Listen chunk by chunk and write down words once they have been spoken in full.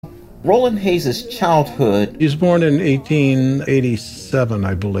Roland Hayes' childhood, He was born in 1887,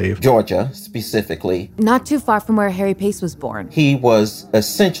 I believe. Georgia specifically. Not too far from where Harry Pace was born. He was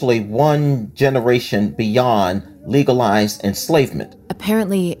essentially one generation beyond legalized enslavement.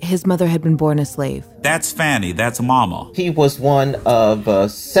 Apparently, his mother had been born a slave. That's Fanny. That's Mama. He was one of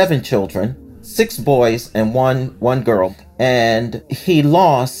 7 children, 6 boys and one girl. And he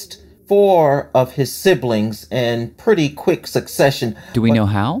lost 4 of his siblings in pretty quick succession. Do we know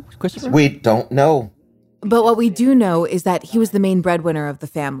how, Christopher? We don't know. But what we do know is that he was the main breadwinner of the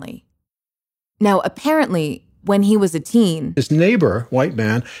family. Now, apparently, when he was a teen, His neighbor, white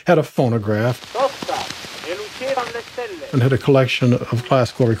man, had a phonograph and had a collection of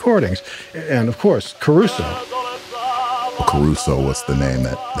classical recordings. And, of course, Caruso. Caruso was the name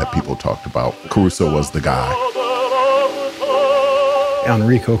that people talked about. Caruso was the guy.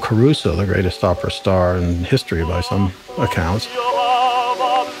 Enrico Caruso, the greatest opera star in history by some accounts.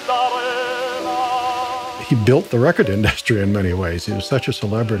 He built the record industry in many ways. He was such a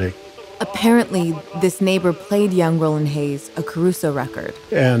celebrity. apparently this neighbor played young Roland Hayes a Caruso record.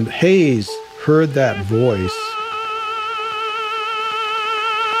 And Hayes heard that voice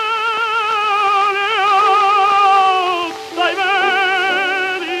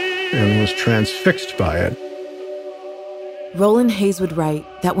and was transfixed by it. Roland Hayes would write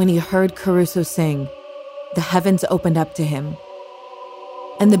that when he heard Caruso sing, the heavens opened up to him.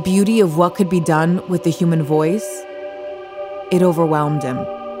 And the beauty of what could be done with the human voice, it overwhelmed him.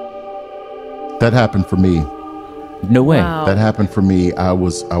 That happened for me. No way. Wow. That happened for me. I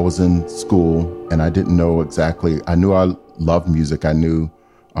was in school and I didn't know exactly. I knew I loved music. I knew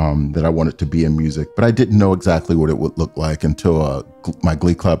that I wanted to be in music, but I didn't know exactly what it would look like until my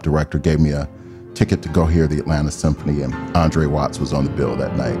Glee Club director gave me a ticket to go hear the Atlanta Symphony, and Andre Watts was on the bill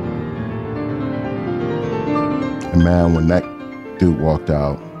that night. And man, when that dude walked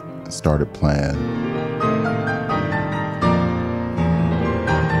out and started playing,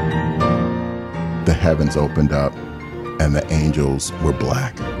 the heavens opened up and the angels were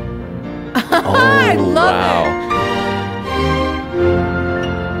black. I love it.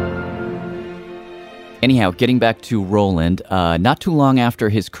 Anyhow, getting back to Roland, not too long after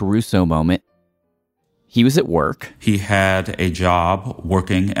his Caruso moment, he was at work. He had a job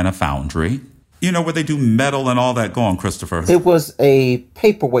working in a foundry. You know, where they do metal and all that. Go on, Christopher. It was a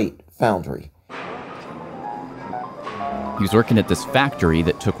paperweight foundry. He was working at this factory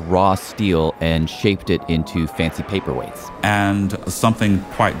that took raw steel and shaped it into fancy paperweights. And something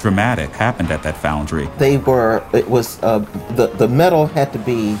quite dramatic happened at that foundry. The metal had to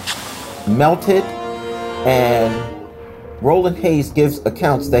be melted, and Roland Hayes gives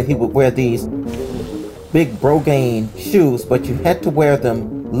accounts that he would wear these big Brogane shoes, but you had to wear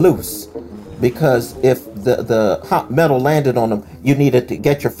them loose because if the hot metal landed on them, you needed to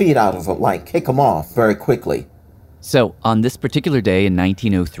get your feet out of them, like kick them off very quickly. So, on this particular day in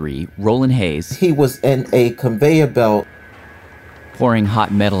 1903, Roland Hayes... He was in a conveyor belt pouring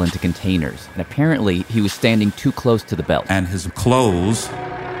hot metal into containers, and apparently he was standing too close to the belt. And his clothes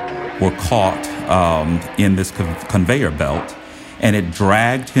were caught in this conveyor belt, and it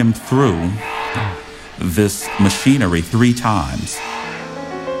dragged him through this machinery 3 times.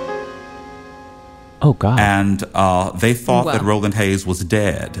 Oh, God. And they thought that Roland Hayes was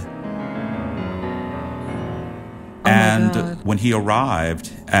dead. And when he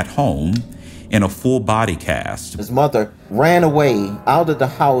arrived at home in a full body cast, his mother ran away out of the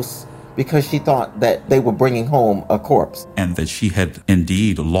house because she thought that they were bringing home a corpse. And that she had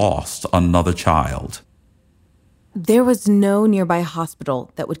indeed lost another child. There was no nearby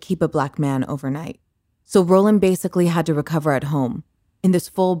hospital that would keep a black man overnight. So Roland basically had to recover at home in this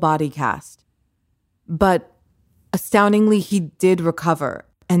full body cast. But astoundingly, he did recover.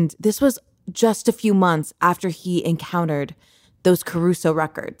 And this was just a few months after he encountered those Caruso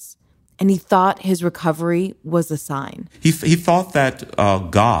records. And he thought his recovery was a sign. He thought that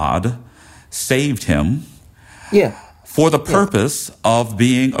God saved him for the purpose of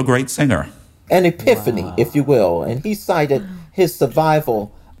being a great singer. An epiphany, if you will. And he cited his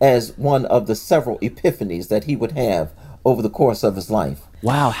survival as one of the several epiphanies that he would have over the course of his life.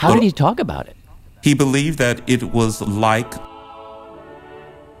 Wow, how did he talk about it? He believed that it was like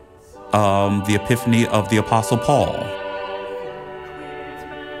the epiphany of the Apostle Paul.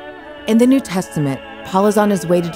 In the New Testament, Paul is on his way to